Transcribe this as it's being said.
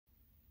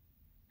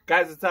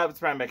Guys, what's up? It's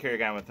Brian back here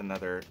again with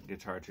another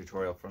guitar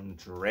tutorial from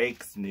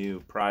Drake's new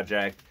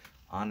project.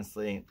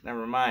 Honestly,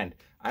 never mind.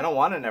 I don't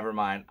want to never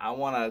mind. I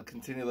want to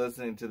continue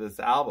listening to this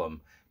album.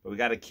 But we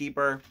got a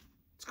keeper.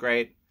 It's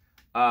great.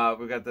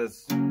 We got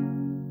this,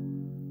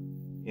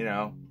 you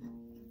know.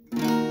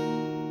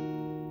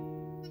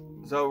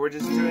 So we're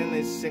just doing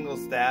these single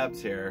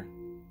stabs here.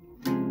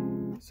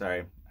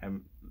 Sorry, but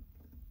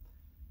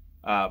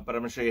I'm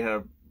gonna show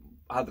you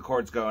how the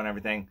chords go and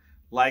everything.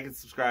 Like and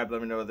subscribe.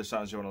 Let me know other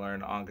songs you want to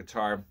learn on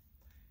guitar.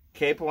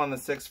 CAPO on the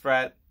 6th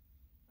fret.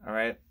 All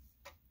right.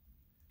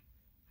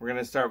 We're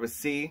gonna start with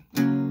C.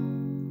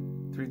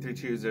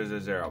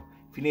 332000.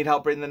 If you need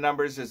help reading the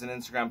numbers, there's an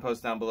Instagram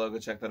post down below. Go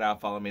check that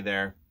out. Follow me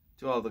there.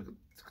 Do all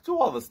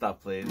the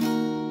stuff, please.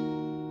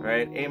 All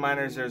right. A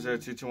minor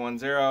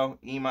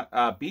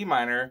 002210. B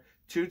minor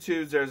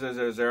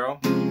 220000.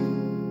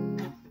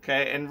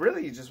 Okay, and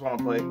really you just want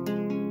to play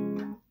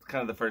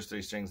kind of the first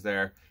 3 strings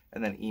there,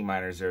 and then E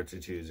minor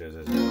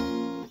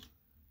 022000.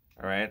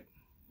 All right,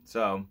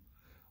 so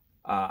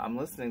I'm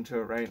listening to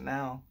it right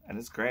now, and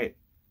it's great.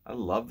 I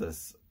love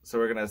this. So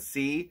we're gonna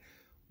C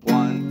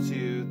 1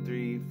 2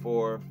 3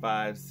 4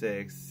 5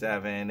 6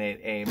 7 8.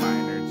 A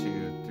minor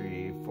 2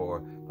 3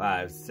 4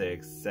 5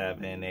 6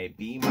 7 8.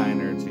 B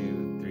minor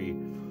 2 3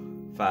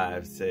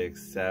 5 6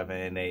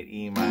 7 8.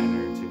 E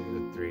minor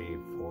 2 3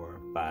 4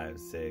 5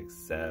 6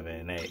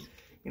 7 8.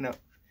 You know,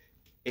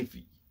 if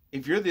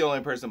you're the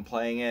only person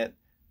playing it,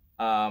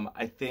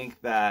 I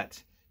think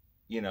that,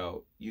 you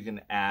know, you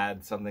can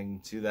add something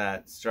to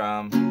that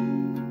strum.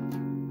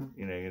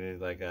 You know, you're gonna do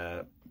like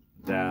a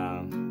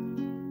down.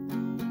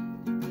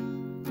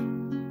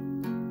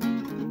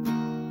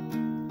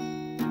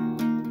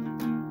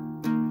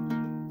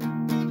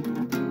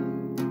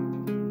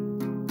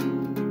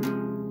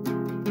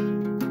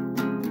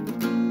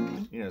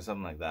 You know,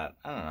 something like that.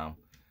 I don't know.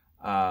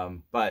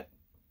 But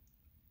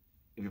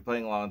if you're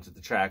playing along to the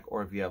track,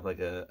 or if you have like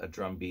a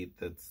drum beat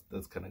that's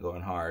kind of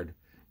going hard,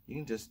 you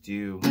can just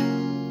do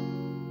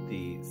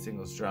the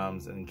single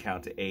strums and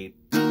count to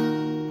 8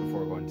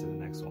 before going to the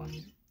next one.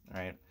 All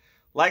right.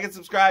 Like and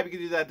subscribe. You can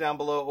do that down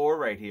below or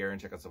right here,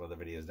 and check out some other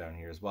videos down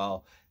here as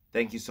well.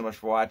 Thank you so much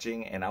for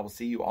watching, and I will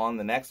see you on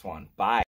the next one. Bye.